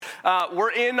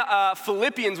We're in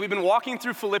Philippians. We've been walking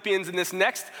through Philippians, and this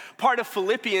next part of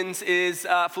Philippians is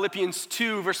Philippians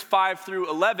 2, verse 5 through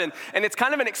 11. And it's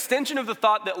kind of an extension of the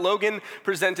thought that Logan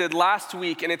presented last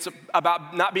week, and it's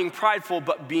about not being prideful,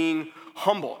 but being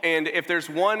humble. And if there's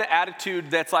one attitude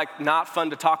that's like not fun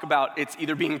to talk about, it's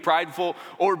either being prideful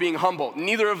or being humble.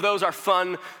 Neither of those are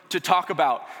fun to talk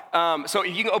about. So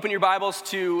you can open your Bibles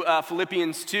to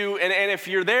Philippians 2. And if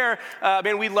you're there,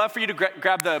 man, we'd love for you to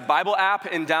grab the Bible app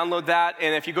and download that.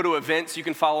 And if you go to events, you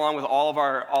can follow along with all of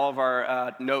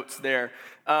our notes there.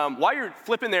 While you're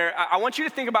flipping there, I want you to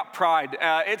think about pride.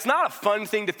 It's not a fun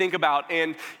thing to think about,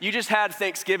 and you just had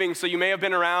Thanksgiving, so you may have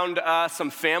been around some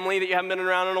family that you haven't been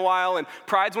around in a while, and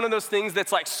pride's one of those things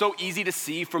that's like so easy to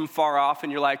see from far off,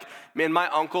 and you're like, man, my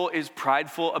uncle is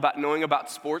prideful about knowing about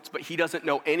sports, but he doesn't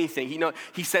know anything.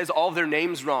 He says all of their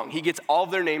names wrong. He gets all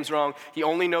of their names wrong. He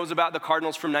only knows about the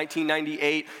Cardinals from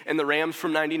 1998 and the Rams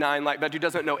from 99, like that dude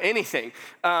doesn't know anything.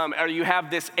 Or you have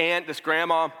this aunt, this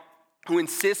grandma, who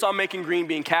insists on making green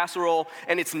bean casserole,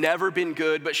 and it's never been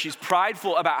good, but she's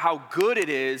prideful about how good it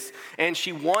is, and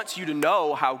she wants you to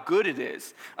know how good it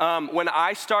is. When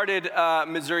I started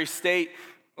Missouri State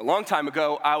a long time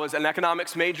ago, I was an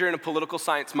economics major and a political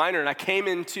science minor, and I came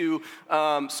into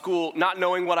school not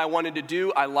knowing what I wanted to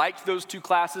do. I liked those two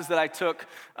classes that I took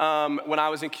when I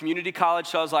was in community college,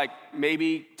 so I was like,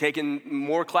 maybe taking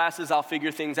more classes, I'll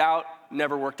figure things out.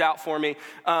 Never worked out for me,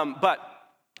 but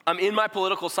I'm in my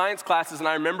political science classes, and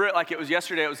I remember it like it was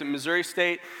yesterday. It was at Missouri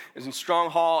State. It was in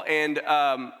Strong Hall, and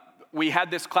we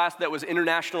had this class that was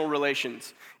international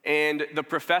relations. And the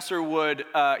professor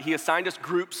he assigned us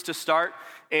groups to start,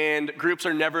 and groups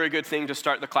are never a good thing to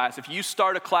start the class. If you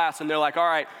start a class and they're like, all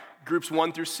right, groups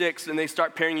 1 through 6, and they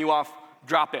start pairing you off,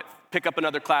 drop it. Pick up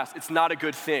another class. It's not a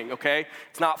good thing, okay?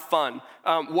 It's not fun.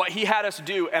 What he had us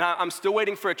do, and I'm still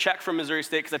waiting for a check from Missouri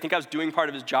State because I think I was doing part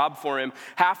of his job for him.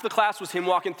 Half the class was him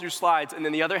walking through slides, and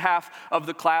then the other half of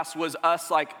the class was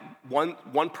us, like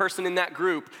one person in that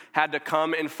group had to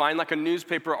come and find like a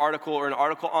newspaper article or an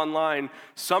article online,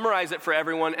 summarize it for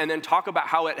everyone, and then talk about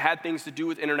how it had things to do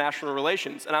with international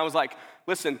relations. And I was like,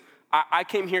 listen, I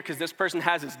came here because this person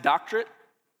has his doctorate,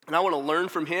 and I want to learn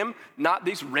from him, not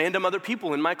these random other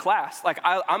people in my class. Like,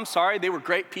 I'm sorry, they were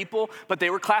great people, but they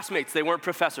were classmates. They weren't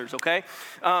professors, okay?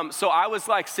 So I was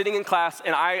like sitting in class,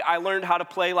 and I learned how to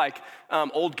play like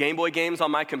old Game Boy games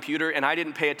on my computer, and I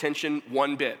didn't pay attention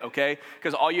one bit, okay?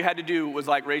 Because all you had to do was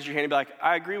like raise your hand and be like,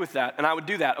 I agree with that, and I would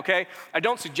do that, okay? I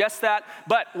don't suggest that,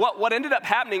 but what ended up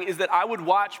happening is that I would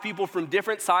watch people from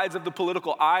different sides of the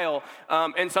political aisle,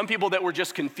 and some people that were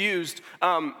just confused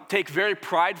take very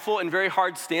prideful and very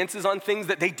hard stances on things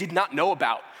that they did not know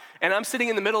about. And I'm sitting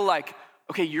in the middle like,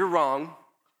 okay, you're wrong.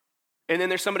 And then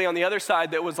there's somebody on the other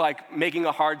side that was like making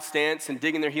a hard stance and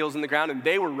digging their heels in the ground, and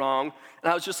they were wrong.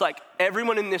 And I was just like,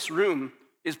 everyone in this room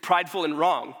is prideful and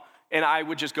wrong. And I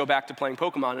would just go back to playing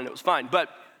Pokemon, and it was fine. But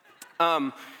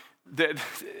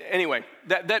anyway,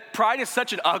 that pride is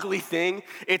such an ugly thing.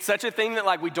 It's such a thing that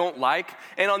like we don't like.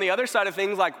 And on the other side of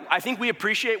things, like I think we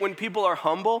appreciate when people are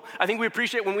humble. I think we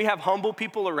appreciate when we have humble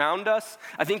people around us.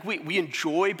 I think we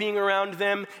enjoy being around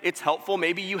them. It's helpful.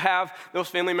 Maybe you have those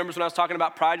family members. When I was talking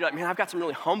about pride, you're like, man, I've got some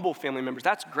really humble family members.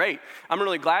 That's great. I'm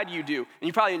really glad you do. And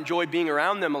you probably enjoy being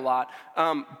around them a lot.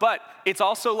 But it's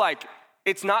also like,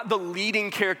 it's not the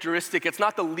leading characteristic. It's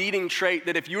not the leading trait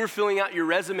that if you were filling out your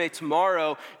resume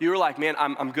tomorrow, you were like, man,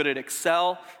 I'm good at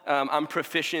Excel. I'm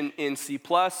proficient in C+.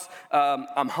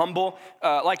 I'm humble.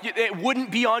 It wouldn't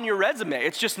be on your resume.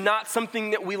 It's just not something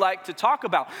that we like to talk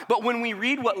about. But when we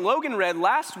read what Logan read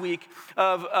last week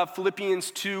of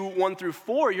Philippians 2, 1 through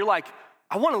 4, you're like,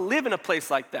 I want to live in a place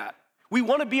like that. We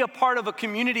want to be a part of a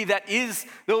community that is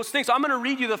those things. So I'm going to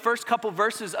read you the first couple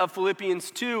verses of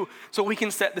Philippians 2 so we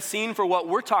can set the scene for what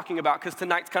we're talking about, because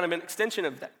tonight's kind of an extension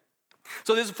of that.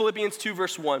 So this is Philippians 2,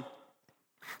 verse 1.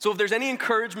 So if there's any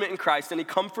encouragement in Christ, any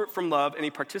comfort from love, any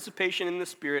participation in the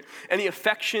Spirit, any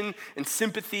affection and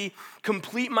sympathy,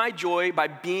 complete my joy by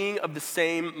being of the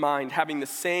same mind, having the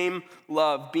same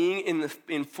love, being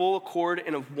in full accord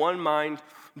and of one mind.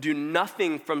 Do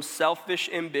nothing from selfish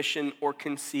ambition or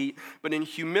conceit, but in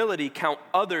humility count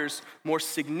others more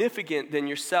significant than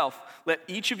yourself. Let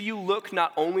each of you look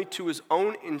not only to his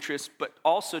own interests, but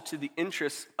also to the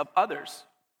interests of others.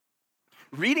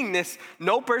 reading this,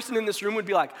 no person in this room would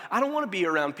be like, I don't want to be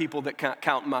around people that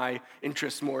count my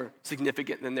interests more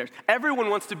significant than theirs. Everyone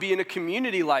wants to be in a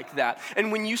community like that.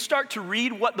 And when you start to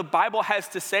read what the Bible has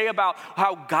to say about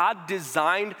how God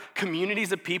designed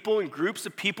communities of people and groups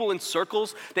of people in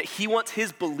circles, that he wants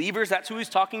his believers, that's who he's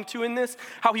talking to in this,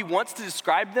 how he wants to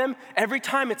describe them, every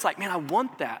time it's like, man, I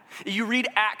want that. You read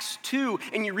Acts 2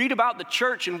 and you read about the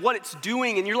church and what it's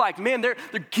doing, and you're like, man, they're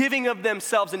giving of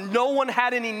themselves, and no one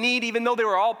had any need, even though they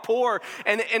were all poor.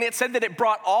 And it said that it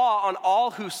brought awe on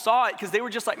all who saw it, because they were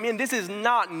just like, man, this is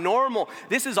not normal.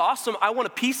 This is awesome. I want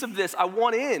a piece of this. I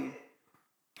want in.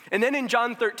 And then in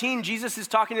John 13, Jesus is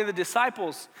talking to the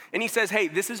disciples, and he says, hey,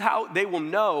 this is how they will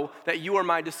know that you are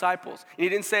my disciples. And he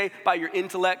didn't say by your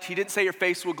intellect. He didn't say your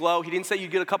face will glow. He didn't say you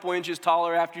get a couple inches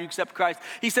taller after you accept Christ.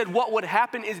 He said what would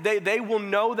happen is they will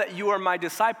know that you are my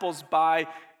disciples by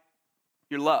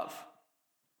your love.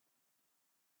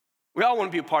 We all want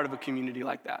to be a part of a community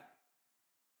like that.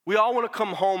 We all want to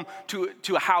come home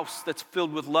to a house that's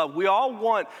filled with love. We all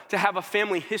want to have a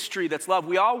family history that's love.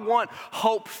 We all want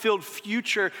hope-filled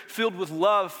future, filled with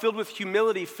love, filled with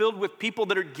humility, filled with people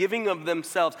that are giving of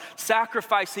themselves,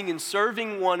 sacrificing and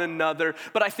serving one another.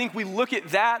 But I think we look at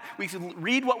that, we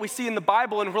read what we see in the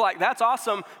Bible, and we're like, that's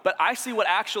awesome, but I see what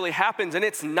actually happens, and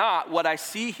it's not what I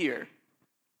see here.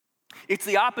 It's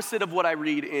the opposite of what I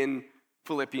read in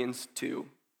Philippians 2.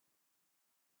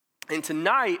 And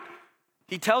tonight,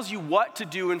 he tells you what to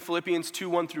do in Philippians 2,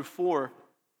 1 through 4.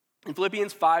 In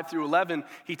Philippians 5 through 11,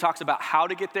 he talks about how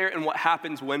to get there and what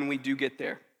happens when we do get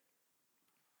there.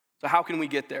 So how can we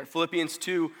get there? Philippians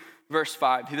 2, verse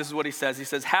 5, this is what he says. He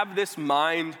says, have this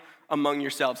mind among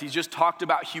yourselves. He's just talked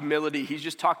about humility. He's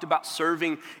just talked about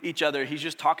serving each other. He's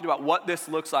just talking about what this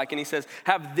looks like. And he says,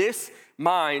 have this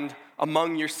mind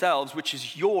among yourselves, which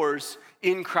is yours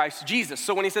in Christ Jesus.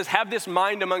 So when he says, have this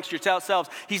mind amongst yourselves,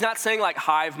 he's not saying like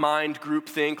hive mind, group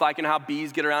think, like in how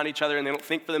bees get around each other and they don't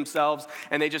think for themselves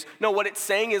and they just, no, what it's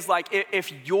saying is like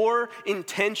if your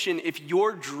intention, if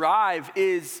your drive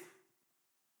is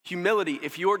humility,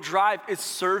 if your drive is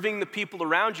serving the people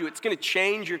around you, it's gonna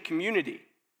change your community.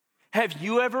 Have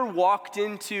you ever walked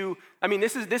into,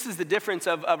 this is the difference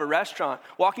of a restaurant.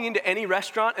 Walking into any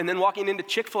restaurant and then walking into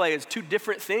Chick-fil-A is two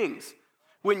different things.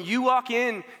 When you walk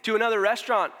in to another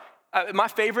restaurant, my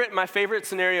favorite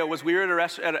scenario was we were at a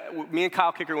restaurant, me and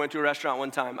Kyle Kicker went to a restaurant one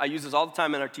time. I use this all the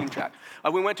time in our team track.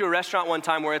 We went to a restaurant one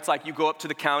time where it's like you go up to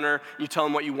the counter, you tell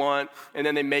them what you want, and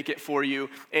then they make it for you.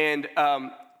 And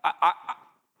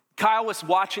Kyle was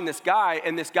watching this guy,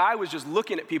 and this guy was just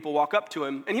looking at people walk up to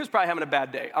him, and he was probably having a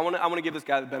bad day. I want to give this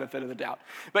guy the benefit of the doubt.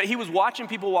 But he was watching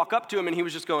people walk up to him, and he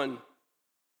was just going,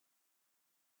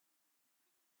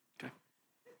 okay.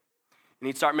 And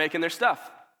he'd start making their stuff.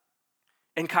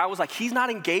 And Kyle was like, he's not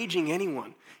engaging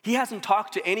anyone. He hasn't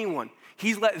talked to anyone.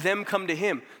 He's let them come to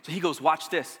him. So he goes, watch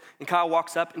this. And Kyle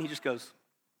walks up, and he just goes.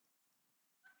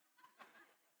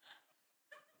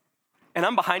 And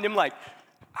I'm behind him like,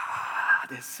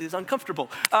 this is uncomfortable.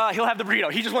 He'll have the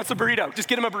burrito. He just wants the burrito. Just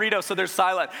get him a burrito so they're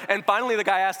silent. And finally, the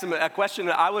guy asked him a question,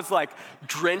 and I was like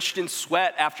drenched in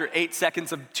sweat after 8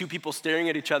 seconds of two people staring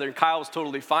at each other, and Kyle was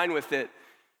totally fine with it.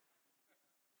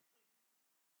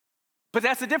 But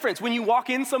that's the difference. When you walk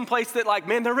in someplace that like,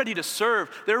 man, they're ready to serve.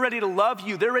 They're ready to love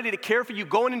you. They're ready to care for you.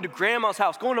 Going into grandma's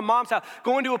house, going to mom's house,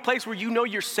 going to a place where you know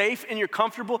you're safe and you're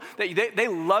comfortable, that they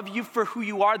love you for who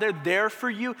you are. They're there for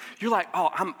you. You're like, oh,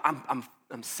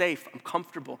 I'm safe. I'm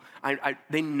comfortable.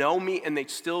 They know me and they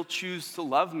still choose to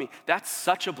love me. That's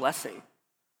such a blessing.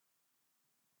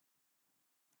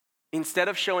 Instead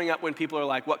of showing up when people are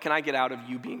like, what can I get out of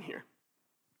you being here?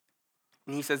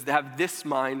 And he says, have this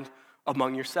mind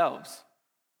among yourselves.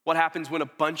 What happens when a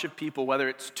bunch of people, whether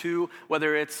it's 2,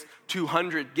 whether it's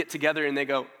 200, get together and they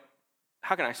go,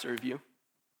 how can I serve you?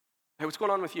 Hey, what's going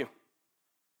on with you?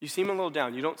 You seem a little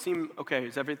down. You don't seem okay.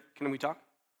 Can we talk?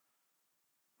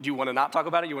 Do you want to not talk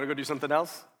about it? You want to go do something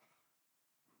else?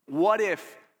 What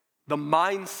if the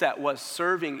mindset was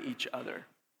serving each other?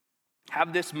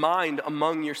 Have this mind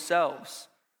among yourselves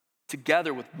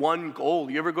together with one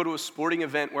goal. You ever go to a sporting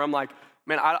event where I'm like,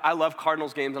 man, I love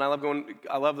Cardinals games and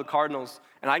I love the Cardinals,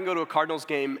 and I can go to a Cardinals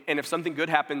game and if something good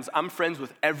happens, I'm friends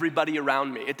with everybody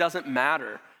around me. It doesn't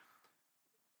matter.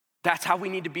 That's how we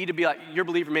need to be like, you're a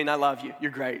believer, man, I love you.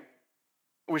 You're great.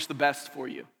 I wish the best for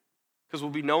you because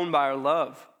we'll be known by our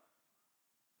love.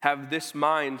 Have this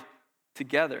mind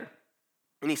together.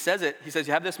 And he says,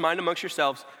 you have this mind amongst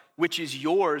yourselves, which is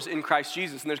yours in Christ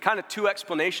Jesus. And there's kind of 2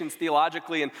 explanations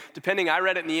theologically, and depending, I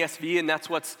read it in the ESV, and that's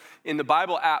what's in the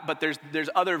Bible app, but there's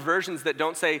other versions that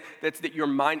don't say that your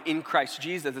mind in Christ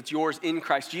Jesus, it's yours in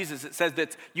Christ Jesus. It says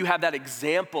that you have that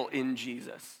example in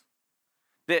Jesus.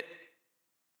 that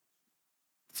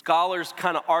scholars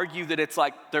kind of argue that it's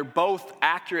like they're both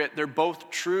accurate, they're both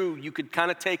true. You could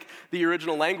kind of take the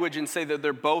original language and say that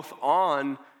they're both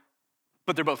on,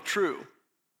 but they're both true.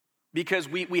 Because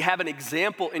we have an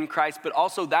example in Christ, but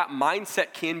also that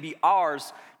mindset can be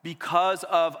ours because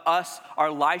of us,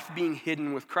 our life being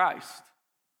hidden with Christ.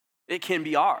 It can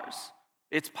be ours.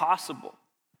 It's possible.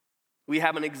 We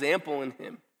have an example in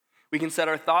him. We can set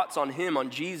our thoughts on him, on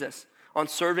Jesus, on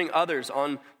serving others,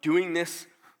 on doing this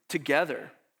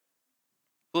together.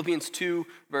 Philippians 2,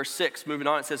 verse 6, moving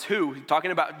on, it says, who,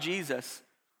 talking about Jesus,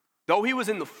 though he was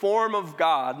in the form of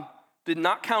God, did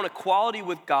not count equality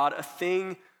with God a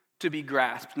thing to be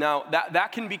grasped. Now,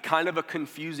 that can be kind of a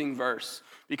confusing verse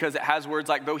because it has words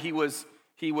like, though he was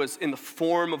in the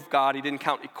form of God, he didn't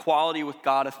count equality with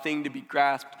God a thing to be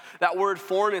grasped. That word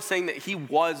form is saying that he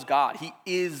was God. He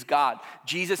is God.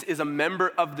 Jesus is a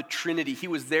member of the Trinity. He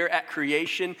was there at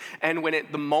creation, and when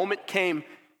the moment came,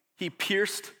 he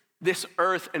pierced this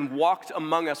earth and walked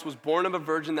among us, was born of a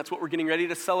virgin. That's what we're getting ready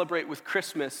to celebrate with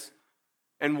Christmas,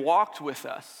 and walked with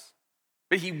us.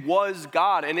 But he was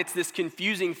God, and it's this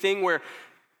confusing thing where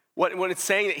when it's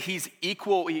saying that he's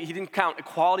equal, he didn't count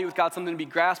equality with God something to be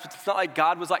grasped. It's not like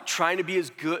God was like trying to be as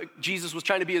good, Jesus was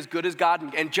trying to be as good as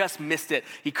God and just missed it.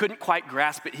 He couldn't quite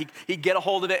grasp it. He'd get a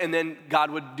hold of it, and then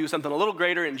God would do something a little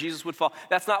greater and Jesus would fall.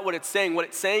 That's not what it's saying. What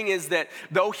it's saying is that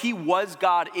though he was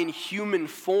God in human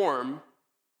form,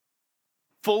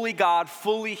 fully God,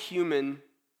 fully human,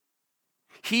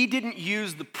 he didn't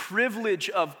use the privilege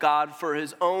of God for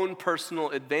his own personal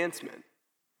advancement.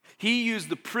 He used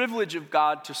the privilege of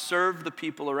God to serve the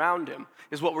people around him,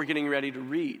 is what we're getting ready to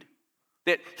read.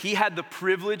 That he had the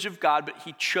privilege of God, but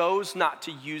he chose not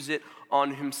to use it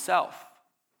on himself.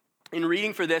 In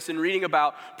reading for this and reading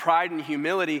about pride and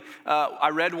humility, I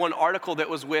read one article that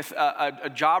was with a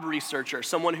job researcher,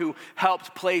 someone who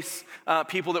helped place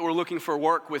people that were looking for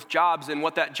work with jobs. And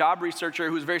what that job researcher,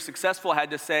 who was very successful,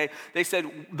 had to say, they said,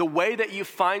 the way that you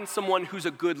find someone who's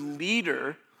a good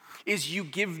leader is you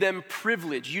give them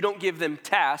privilege. You don't give them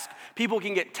tasks. People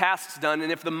can get tasks done,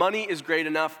 and if the money is great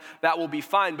enough, that will be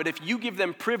fine. But if you give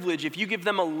them privilege, if you give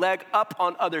them a leg up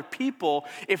on other people,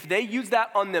 if they use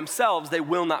that on themselves, they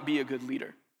will not be a good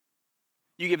leader.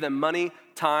 You give them money,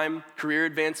 time, career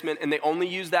advancement, and they only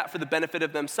use that for the benefit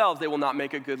of themselves, they will not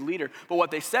make a good leader. But what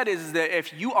they said is that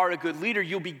if you are a good leader,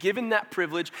 you'll be given that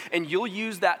privilege, and you'll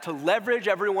use that to leverage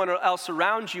everyone else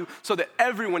around you so that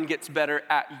everyone gets better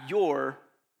at your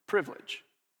privilege.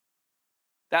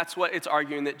 That's what it's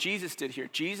arguing that Jesus did here.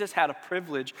 Jesus had a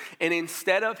privilege, and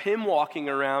instead of him walking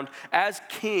around as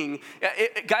king,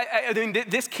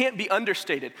 this can't be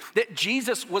understated, that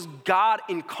Jesus was God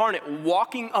incarnate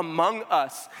walking among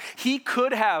us. He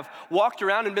could have walked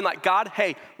around and been like, God,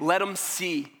 hey, let them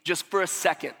see just for a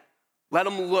second. Let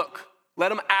them look. Let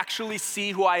them actually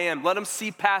see who I am. Let them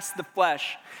see past the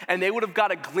flesh. And they would have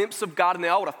got a glimpse of God, and they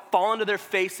all would have fallen to their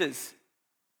faces.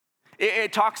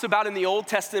 It talks about in the Old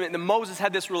Testament that Moses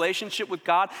had this relationship with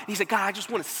God. And he said, God, I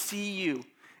just want to see you.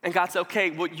 And God said,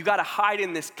 okay, well, you got to hide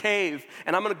in this cave.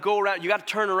 And I'm going to go around. You got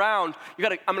to turn around.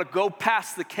 I'm going to go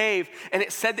past the cave. And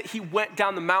it said that he went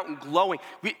down the mountain glowing.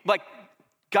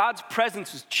 God's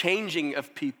presence was changing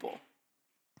of people.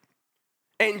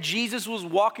 And Jesus was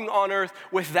walking on earth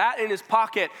with that in his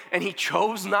pocket, and he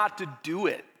chose not to do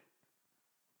it.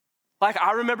 Like,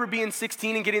 I remember being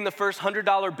 16 and getting the first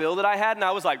 $100 bill that I had, and I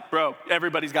was like, bro,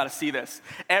 everybody's got to see this.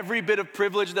 Every bit of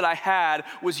privilege that I had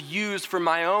was used for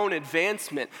my own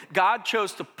advancement.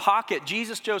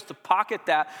 Jesus chose to pocket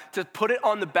that, to put it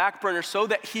on the back burner so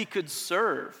that he could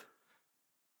serve.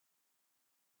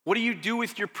 What do you do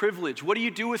with your privilege? What do you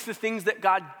do with the things that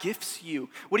God gifts you?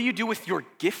 What do you do with your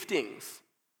giftings?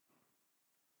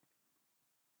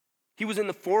 He was in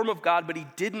the form of God, but he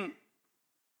didn't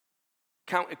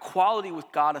count equality with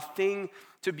God a thing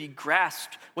to be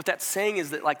grasped. What that's saying is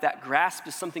that that grasp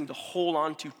is something to hold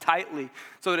on to tightly,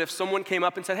 so that if someone came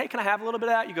up and said, hey, can I have a little bit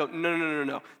of that? You go,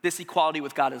 no. This equality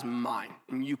with God is mine,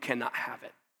 and you cannot have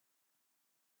it.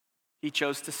 He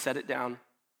chose to set it down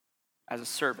as a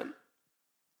servant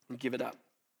and give it up.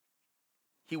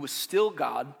 He was still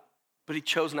God, but he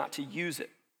chose not to use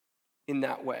it in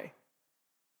that way.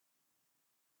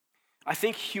 I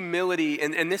think humility,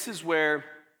 and this is where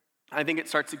I think it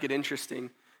starts to get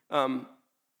interesting.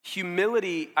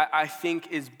 Humility, I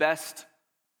think, is best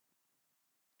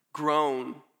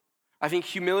grown. I think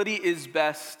humility is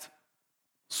best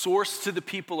sourced to the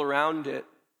people around it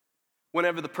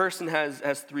whenever the person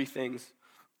has three things.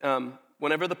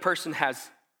 Whenever the person has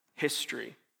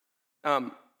history.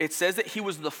 it says that he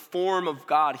was the form of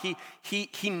God.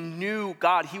 He knew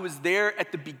God. He was there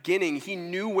at the beginning. He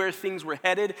knew where things were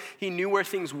headed. He knew where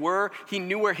things were. He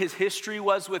knew where his history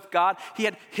was with God. He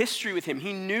had history with him.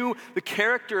 He knew the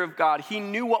character of God. He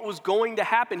knew what was going to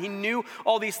happen. He knew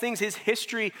all these things. His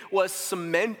history was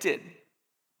cemented.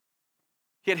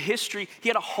 He had history. He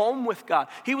had a home with God.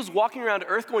 He was walking around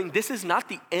earth going, this is not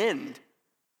the end.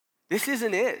 This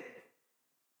isn't it.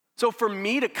 So for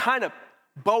me to kind of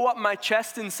bow up my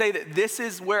chest and say that this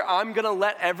is where I'm going to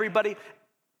let everybody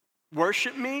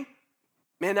worship me,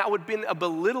 man, that would have been a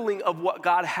belittling of what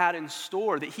God had in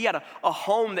store, that he had a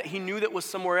home that he knew that was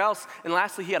somewhere else. And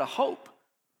lastly, he had a hope.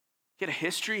 He had a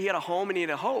history, he had a home, and he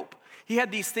had a hope. He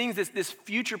had these things, this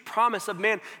future promise of,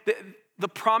 man, the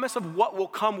promise of what will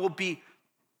come will be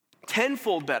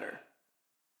tenfold better.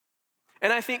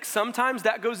 And I think sometimes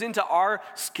that goes into our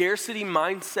scarcity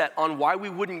mindset on why we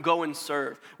wouldn't go and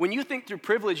serve. When you think through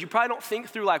privilege, you probably don't think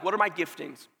through like, what are my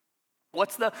giftings?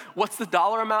 What's the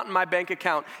dollar amount in my bank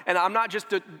account? And I'm not just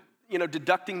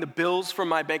deducting the bills from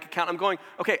my bank account. I'm going,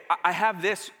 okay, I have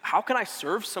this. How can I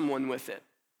serve someone with it?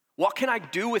 What can I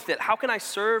do with it? How can I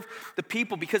serve the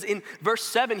people? Because in verse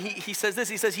 7, he says this.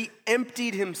 He says he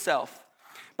emptied himself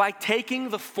by taking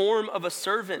the form of a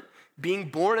servant, being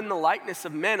born in the likeness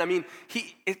of men. I mean,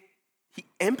 he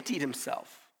emptied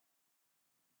himself.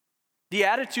 The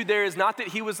attitude there is not that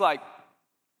he was like,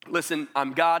 listen,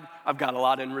 I'm God, I've got a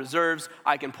lot in reserves,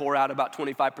 I can pour out about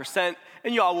 25%,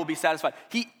 and y'all will be satisfied.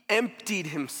 He emptied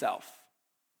himself.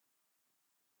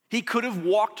 He could have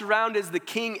walked around as the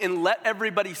king and let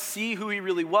everybody see who he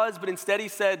really was, but instead he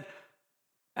said,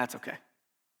 that's okay.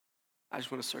 I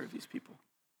just want to serve these people.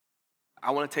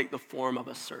 I want to take the form of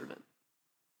a servant.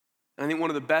 And I think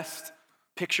one of the best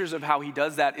pictures of how he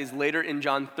does that is later in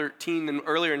John 13, and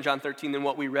earlier in John 13 than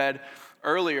what we read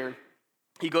earlier.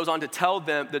 He goes on to tell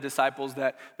them, the disciples,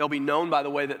 that they'll be known by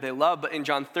the way that they love. But in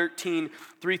John 13,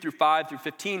 3 through 5 through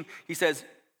 15, he says,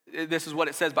 this is what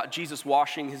it says about Jesus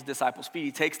washing his disciples' feet.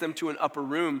 He takes them to an upper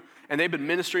room, and they've been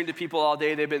ministering to people all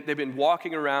day. They've been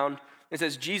walking around. It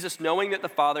says, Jesus, knowing that the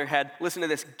Father had, listen to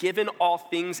this, given all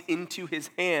things into his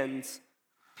hands,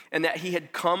 and that he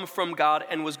had come from God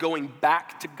and was going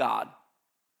back to God.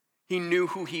 He knew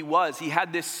who he was. He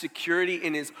had this security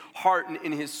in his heart and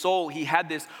in his soul. He had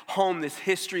this home, this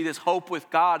history, this hope with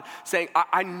God, saying,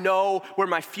 I know where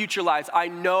my future lies. I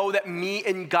know that me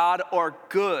and God are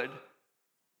good.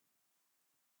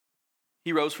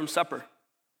 He rose from supper.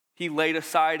 He laid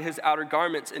aside his outer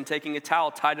garments and taking a towel,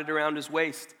 tied it around his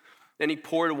waist. Then he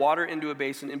poured water into a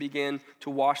basin and began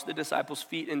to wash the disciples'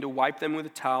 feet and to wipe them with a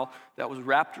towel that was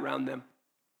wrapped around them.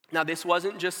 Now, this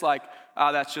wasn't just like,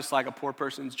 that's just like a poor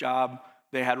person's job.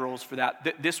 They had roles for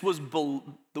that. This was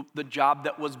the job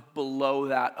that was below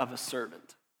that of a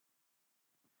servant.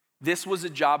 This was a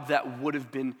job that would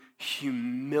have been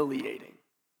humiliating.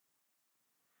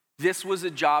 This was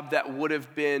a job that would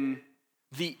have been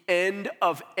the end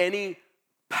of any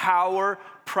power,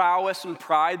 prowess, and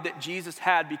pride that Jesus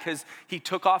had, because he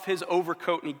took off his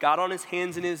overcoat and he got on his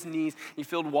hands and his knees. He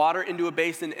filled water into a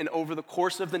basin, and over the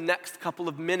course of the next couple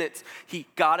of minutes, he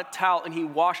got a towel and he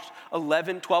washed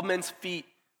 12 men's feet.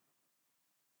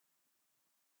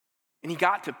 And he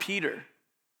got to Peter,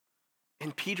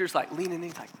 and Peter's like leaning in,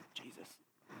 he's like,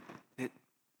 Jesus,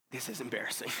 this is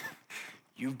embarrassing.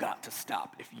 You've got to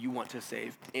stop if you want to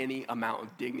save any amount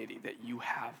of dignity that you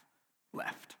have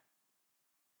left.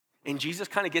 And Jesus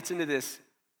kind of gets into this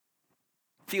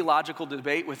theological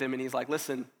debate with him, and he's like,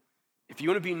 listen, if you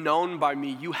want to be known by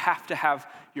me, you have to have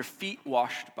your feet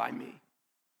washed by me.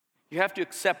 You have to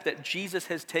accept that Jesus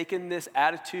has taken this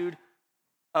attitude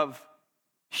of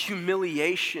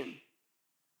humiliation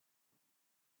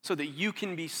so that you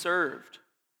can be served.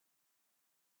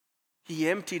 He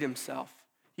emptied himself.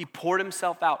 He poured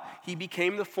himself out. He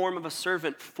became the form of a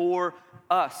servant for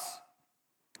us.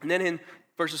 And then in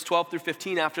verses 12 through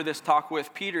 15, after this talk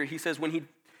with Peter, he says when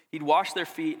he'd washed their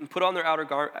feet and put on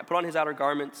his outer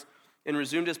garments and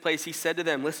resumed his place, he said to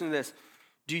them, listen to this,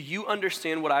 do you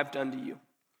understand what I've done to you?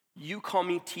 You call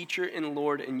me teacher and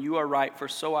Lord, and you are right, for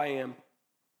so I am.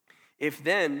 If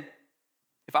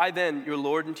I then, your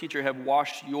Lord and teacher, have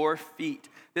washed your feet,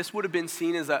 this would have been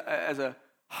seen as a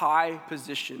high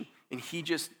position, and he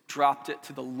just dropped it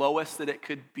to the lowest that it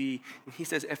could be. And he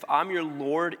says, if I'm your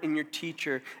Lord and your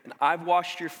teacher, and I've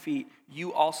washed your feet,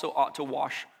 you also ought to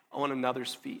wash one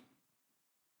another's feet.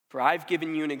 For I've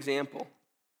given you an example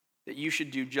that you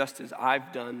should do just as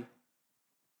I've done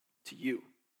to you.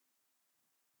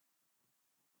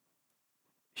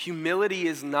 Humility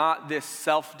is not this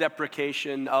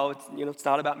self-deprecation. It's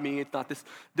not about me. It's not this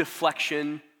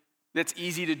deflection that's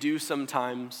easy to do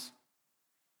sometimes.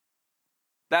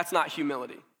 That's not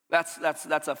humility. That's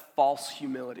a false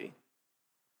humility.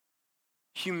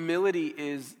 Humility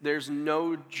is there's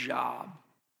no job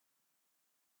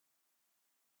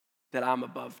that I'm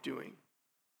above doing.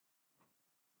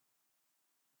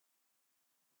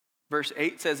 Verse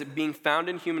 8 says, being found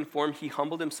in human form, he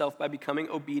humbled himself by becoming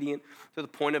obedient to the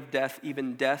point of death,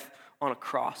 even death on a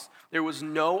cross. There was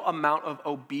no amount of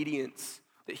obedience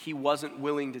that he wasn't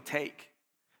willing to take.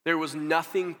 There was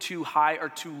nothing too high or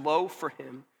too low for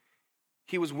him.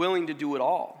 He was willing to do it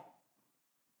all.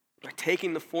 By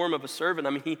taking the form of a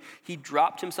servant, he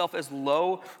dropped himself as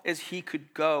low as he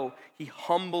could go. He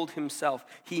humbled himself.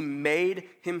 He made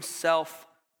himself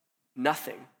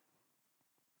nothing.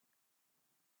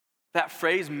 That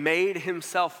phrase, made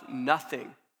himself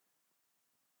nothing.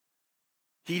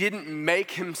 He didn't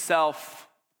make himself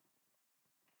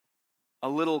a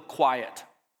little quiet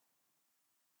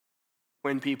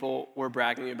when people were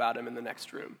bragging about him in the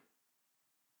next room.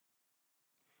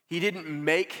 He didn't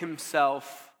make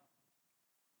himself,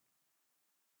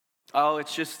 oh,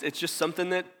 it's just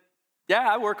something that, yeah,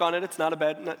 I work on it. It's not a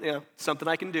bad, something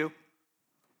I can do.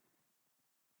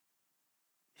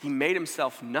 He made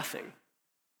himself nothing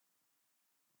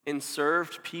and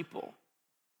served people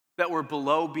that were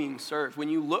below being served. When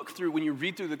you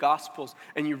read through the Gospels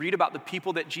and you read about the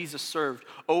people that Jesus served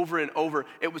over and over,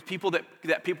 it was people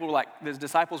that people were like, the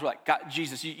disciples were like, God,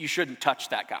 Jesus, you shouldn't touch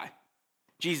that guy.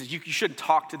 Jesus, you shouldn't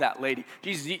talk to that lady.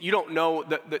 Jesus, you don't know,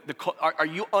 are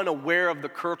you unaware of the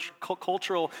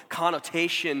cultural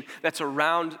connotation that's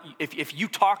around, if you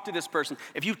talk to this person,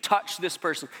 if you touch this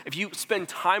person, if you spend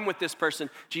time with this person,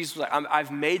 Jesus was like,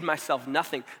 I've made myself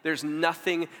nothing. There's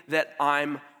nothing that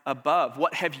I'm above.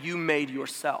 What have you made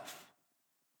yourself?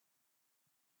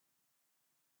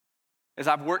 As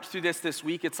I've worked through this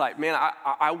week, it's like, man,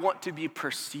 I want to be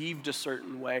perceived a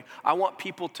certain way. I want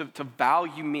people to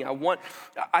value me.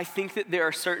 I think that there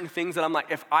are certain things that I'm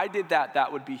like, if I did that,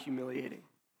 that would be humiliating.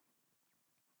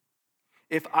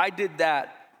 If I did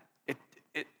that,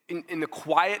 in the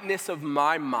quietness of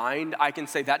my mind, I can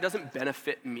say that doesn't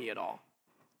benefit me at all.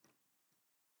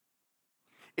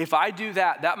 If I do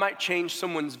that, that might change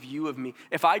someone's view of me.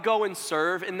 If I go and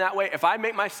serve in that way, if I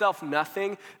make myself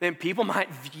nothing, then people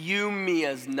might view me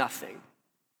as nothing.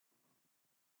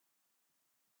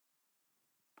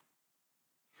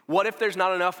 What if there's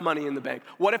not enough money in the bank?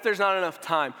 What if there's not enough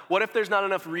time? What if there's not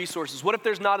enough resources? What if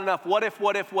there's not enough? What if?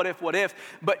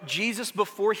 But Jesus,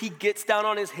 before he gets down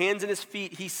on his hands and his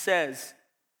feet, he says,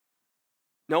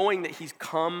 knowing that he's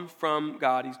come from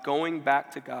God, he's going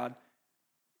back to God,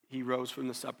 he rose from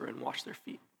the supper and washed their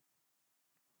feet.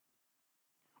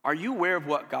 Are you aware of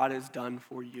what God has done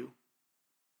for you?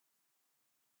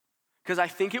 Because I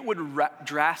think it would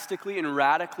drastically and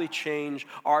radically change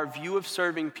our view of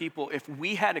serving people if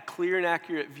we had a clear and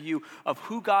accurate view of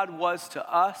who God was to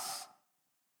us,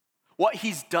 what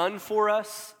he's done for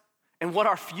us, and what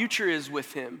our future is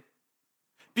with him.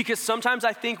 Because sometimes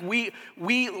I think we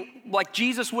like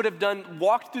Jesus would have done,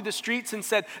 walked through the streets and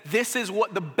said, this is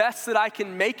what the best that I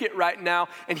can make it right now.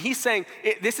 And he's saying,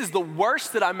 this is the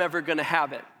worst that I'm ever gonna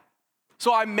have it.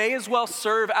 So I may as well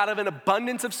serve out of an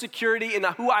abundance of security in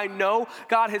who I know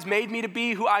God has made me to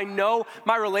be, who I know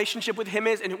my relationship with him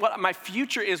is, and what my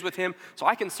future is with him, so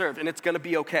I can serve, and it's gonna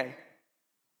be okay.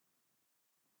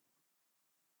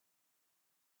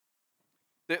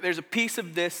 There's a piece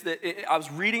of this that I was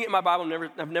reading it in my Bible,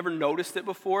 I've never noticed it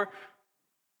before.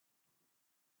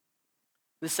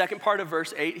 The second part of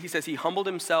verse 8, he says, he humbled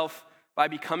himself by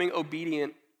becoming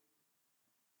obedient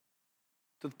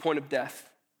to the point of death.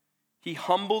 He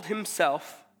humbled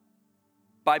himself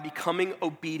by becoming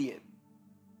obedient.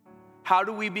 How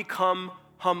do we become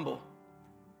humble?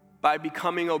 By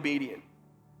becoming obedient.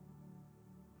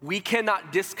 We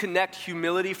cannot disconnect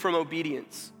humility from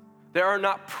obedience. There are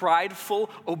not prideful,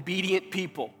 obedient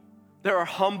people. There are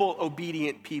humble,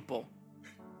 obedient people.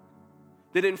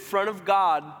 That in front of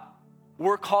God,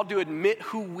 we're called to admit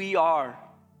who we are.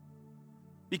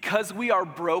 Because we are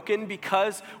broken,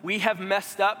 because we have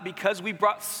messed up, because we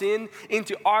brought sin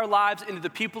into our lives, into the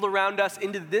people around us,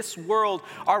 into this world,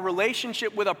 our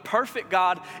relationship with a perfect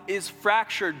God is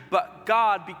fractured. But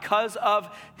God, because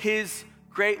of his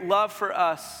great love for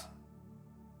us,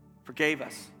 forgave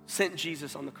us. Sent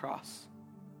Jesus on the cross.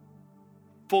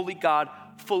 Fully God,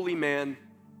 fully man,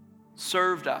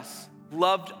 served us,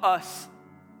 loved us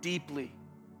deeply.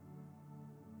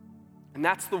 And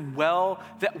that's the well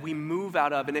that we move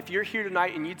out of. And if you're here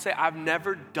tonight and you'd say, I've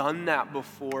never done that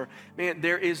before, man,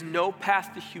 there is no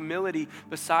path to humility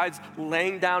besides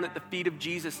laying down at the feet of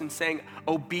Jesus and saying,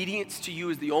 obedience to you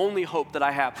is the only hope that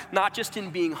I have. Not just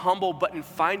in being humble, but in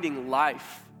finding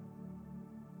life.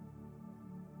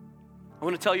 I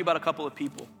want to tell you about a couple of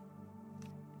people.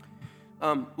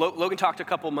 Logan talked a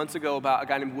couple months ago about a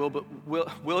guy named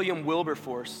William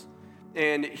Wilberforce,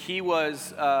 and he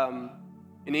was an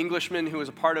Englishman who was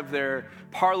a part of their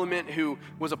parliament, who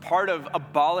was a part of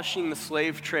abolishing the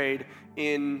slave trade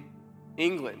in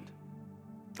England.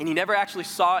 And he never actually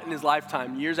saw it in his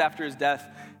lifetime. Years after his death,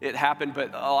 it happened,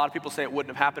 but a lot of people say it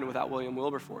wouldn't have happened without William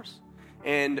Wilberforce.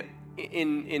 And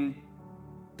in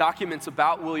documents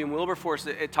about William Wilberforce,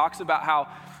 it talks about how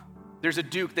there's a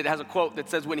duke that has a quote that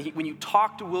says, when you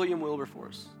talk to William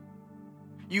Wilberforce,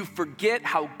 you forget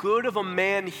how good of a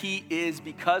man he is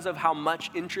because of how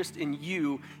much interest in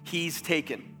you he's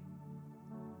taken.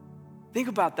 Think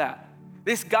about that.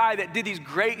 This guy that did these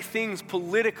great things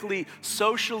politically,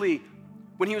 socially,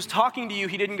 when he was talking to you,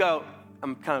 he didn't go,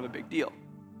 I'm kind of a big deal.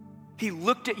 He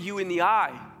looked at you in the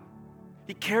eye.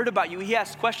 He cared about you. He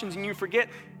asked questions, and you forget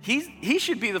he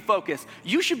should be the focus.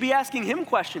 You should be asking him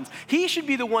questions. He should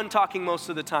be the one talking most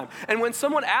of the time. And when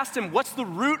someone asked him, what's the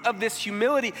root of this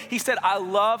humility? He said, I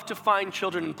love to find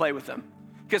children and play with them,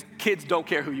 because kids don't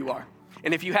care who you are.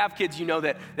 And if you have kids, you know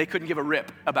that they couldn't give a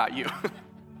rip about you.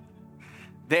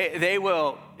 They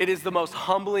will. It is the most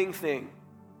humbling thing.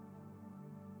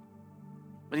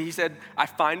 But he said, I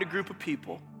find a group of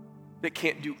people that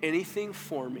can't do anything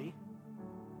for me,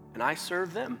 and I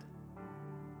serve them.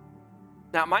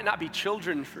 Now, it might not be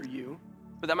children for you,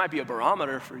 but that might be a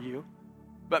barometer for you.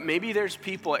 But maybe there's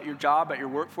people at your job, at your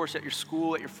workforce, at your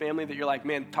school, at your family that you're like,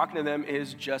 man, talking to them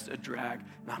is just a drag,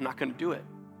 and I'm not going to do it.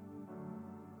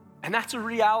 And that's a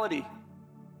reality.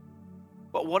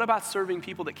 But what about serving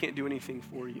people that can't do anything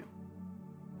for you?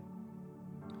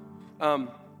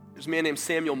 There's a man named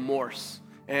Samuel Morse,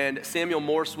 and Samuel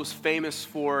Morse was famous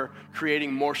for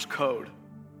creating Morse code.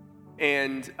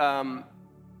 And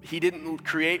he didn't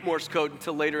create Morse code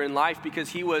until later in life because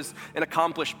he was an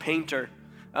accomplished painter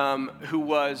who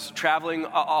was traveling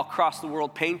all across the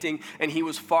world painting, and he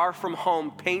was far from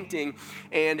home painting,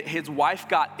 and his wife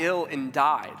got ill and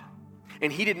died.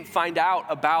 And he didn't find out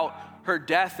about her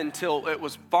death until it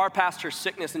was far past her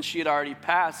sickness and she had already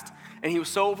passed. And he was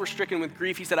so overstricken with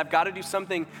grief, he said, I've got to do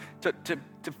something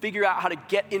to figure out how to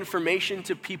get information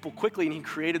to people quickly. And he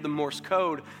created the Morse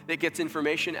code that gets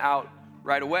information out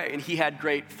right away. And he had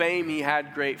great fame, he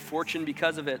had great fortune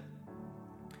because of it.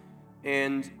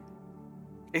 And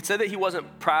it said that he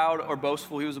wasn't proud or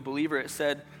boastful, he was a believer. It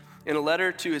said in a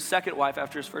letter to his second wife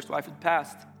after his first wife had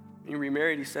passed, and he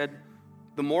remarried, he said,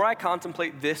 the more I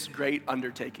contemplate this great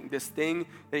undertaking, this thing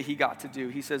that he got to do,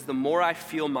 he says, the more I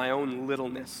feel my own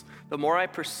littleness, the more I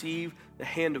perceive the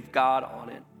hand of God on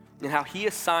it, and how he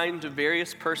assigned to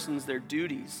various persons their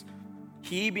duties.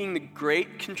 He being the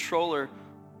great controller,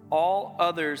 all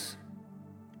others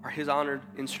are his honored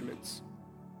instruments.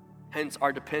 Hence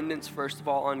our dependence, first of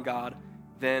all, on God,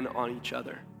 then on each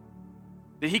other.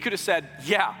 That he could have said,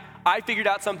 yeah, I figured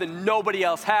out something nobody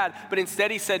else had, but instead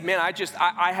he said, man,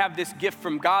 I have this gift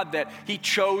from God that he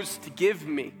chose to give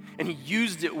me, and he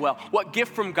used it well. What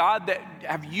gift from God that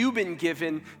have you been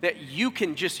given that you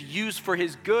can just use for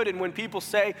his good? And when people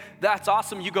say, that's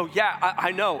awesome, you go, yeah,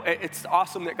 I know. It's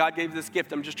awesome that God gave this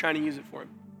gift. I'm just trying to use it for him.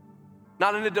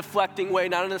 Not in a deflecting way,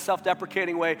 not in a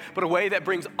self-deprecating way, but a way that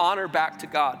brings honor back to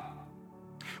God.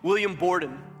 William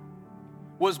Borden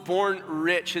was born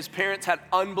rich. His parents had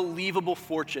unbelievable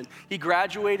fortune. He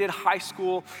graduated high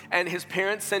school, and his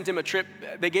parents sent him a trip.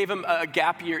 They gave him a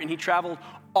gap year, and he traveled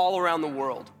all around the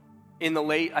world in the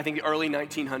early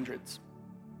 1900s.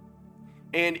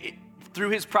 And through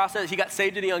his process, he got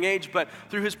saved at a young age, but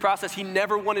through his process, he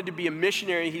never wanted to be a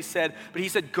missionary, he said. But he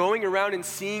said, going around and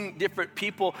seeing different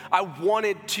people, I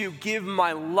wanted to give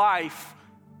my life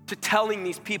to telling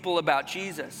these people about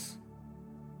Jesus.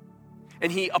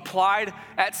 And he applied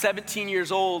at 17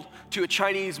 years old to a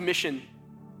Chinese mission,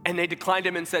 and they declined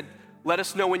him and said, let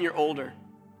us know when you're older.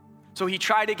 So he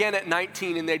tried again at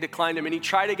 19, and they declined him, and he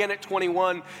tried again at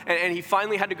 21, and he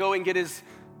finally had to go and get his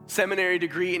seminary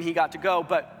degree, and he got to go.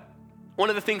 But one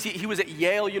of the things, he was at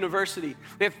Yale University.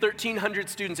 They had 1,300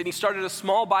 students, and he started a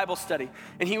small Bible study,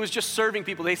 and he was just serving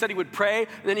people. They said he would pray,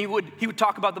 and then he would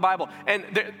talk about the Bible. And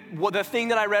the thing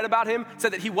that I read about him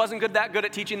said that he wasn't that good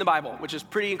at teaching the Bible, which is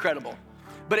pretty incredible.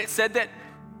 But it said that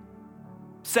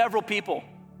several people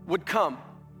would come,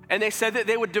 and they said that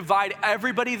they would divide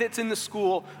everybody that's in the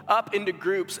school up into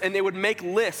groups, and they would make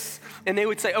lists, and they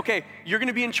would say, okay, you're going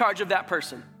to be in charge of that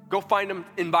person. Go find them,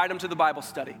 invite them to the Bible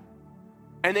study.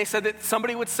 And they said that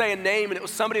somebody would say a name, and it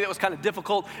was somebody that was kind of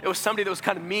difficult. It was somebody that was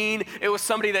kind of mean. It was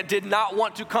somebody that did not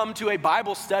want to come to a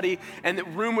Bible study, and the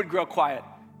room would grow quiet.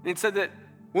 And it said that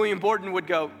William Borden would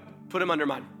go, put him under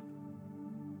mine.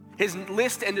 His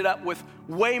list ended up with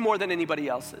way more than anybody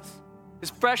else's. his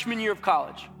freshman year of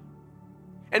college.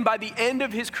 And by the end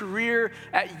of his career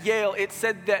at Yale, it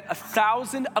said that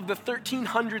 1,000 of the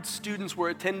 1,300 students were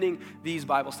attending these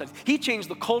Bible studies. He changed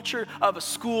the culture of a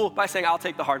school by saying, I'll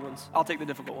take the hard ones. I'll take the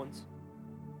difficult ones.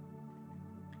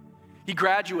 He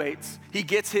graduates. He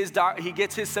gets his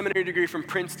seminary degree from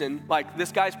Princeton. Like,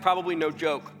 this guy's probably no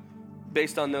joke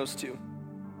based on those two.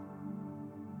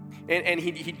 And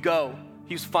he'd go.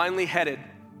 He was finally headed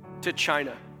to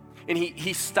China. And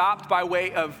he stopped by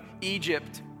way of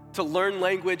Egypt to learn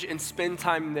language and spend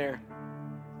time there.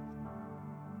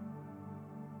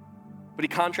 But he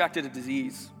contracted a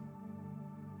disease.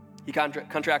 He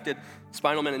contracted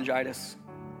spinal meningitis.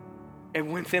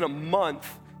 And within a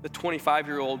month, the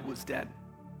 25-year-old was dead.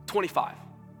 25.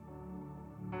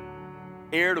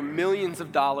 Heir to millions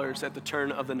of dollars at the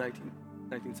turn of the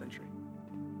 19th century.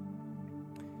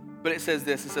 But it says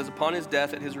this, it says, upon his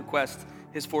death at his request,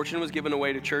 his fortune was given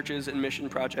away to churches and mission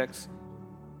projects.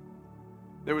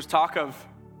 There was talk of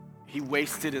he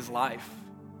wasted his life.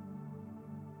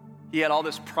 He had all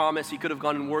this promise. He could have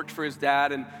gone and worked for his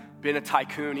dad and been a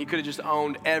tycoon. He could have just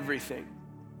owned everything.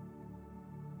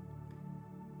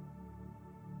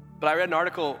 But I read an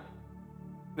article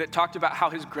that talked about how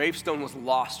his gravestone was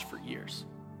lost for years.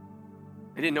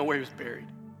 They didn't know where he was buried.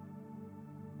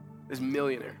 This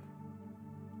millionaire.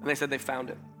 And they said they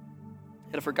found it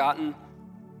in a forgotten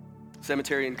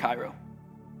cemetery in Cairo,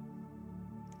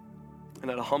 and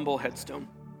at a humble headstone.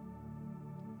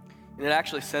 And it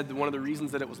actually said that one of the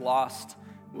reasons that it was lost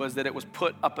was that it was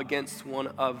put up against one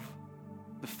of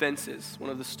the fences,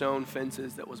 one of the stone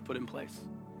fences that was put in place.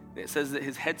 And it says that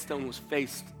his headstone was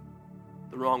faced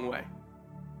the wrong way,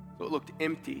 so it looked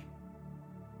empty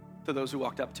to those who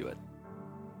walked up to it.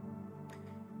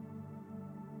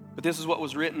 But this is what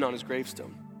was written on his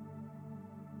gravestone.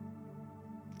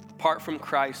 Apart from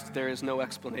Christ, there is no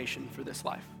explanation for this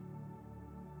life.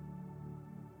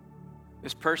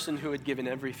 This person who had given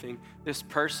everything, this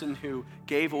person who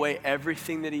gave away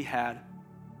everything that he had,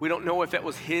 we don't know if it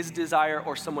was his desire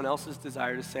or someone else's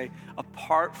desire to say,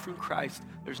 apart from Christ,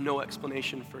 there's no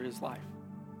explanation for his life.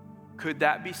 Could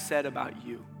that be said about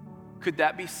you? Could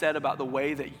that be said about the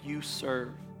way that you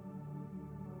serve?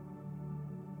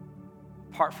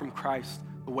 Apart from Christ,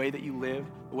 the way that you live,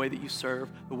 the way that you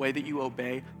serve, the way that you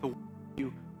obey, the way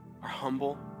you are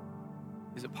humble,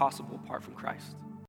 is it possible apart from Christ?